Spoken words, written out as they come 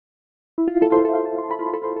Welcome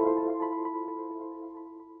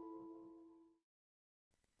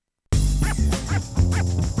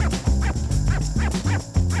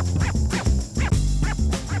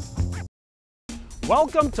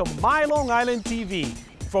to My Long Island TV.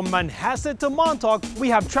 From Manhasset to Montauk, we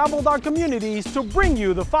have traveled our communities to bring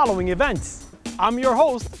you the following events. I'm your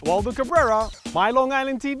host, Waldo Cabrera. My Long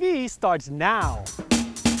Island TV starts now.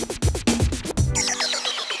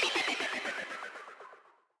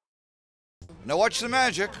 Now watch the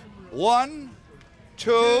magic. 1,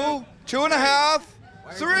 2, 2.5,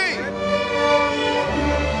 3.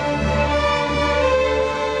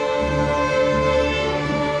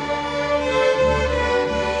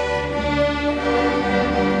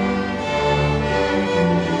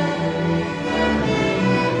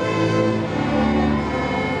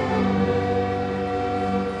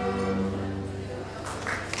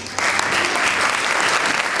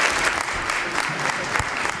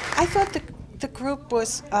 I thought the group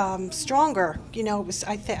was stronger. You know, it was.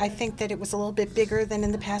 I think that it was a little bit bigger than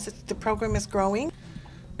in the past. The program is growing,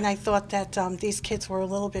 and I thought that these kids were a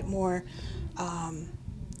little bit more.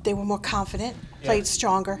 They were more confident, played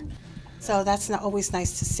stronger. So that's not always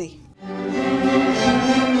nice to see.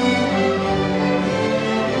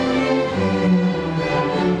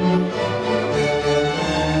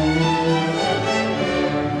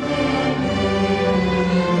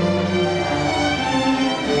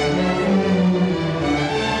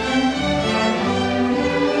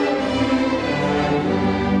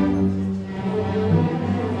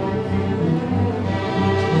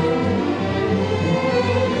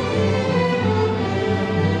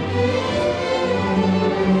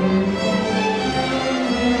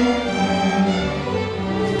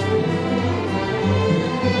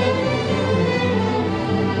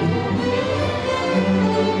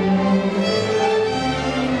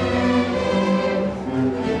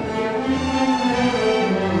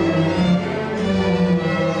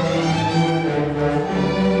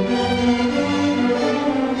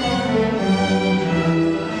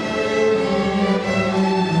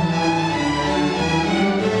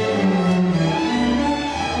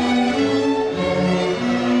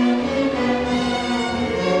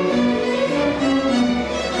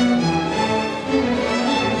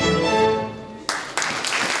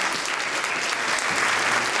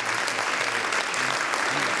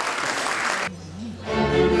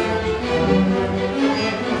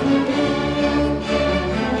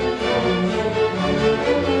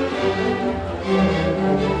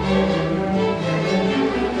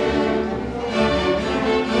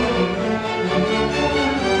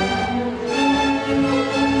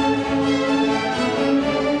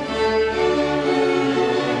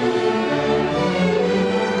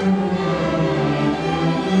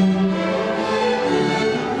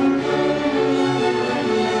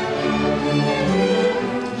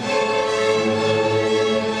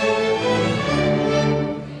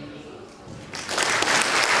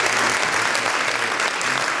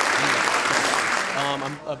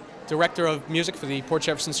 Director of music for the Port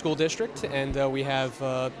Jefferson School District, and we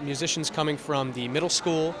have musicians coming from the middle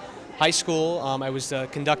school, high school. I was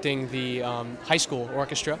conducting the high school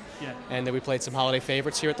orchestra, and then we played some holiday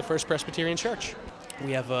favorites here at the First Presbyterian Church.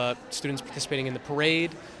 We have students participating in the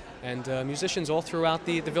parade, and musicians all throughout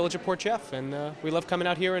the village of Port Jeff, and we love coming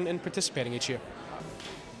out here and participating each year.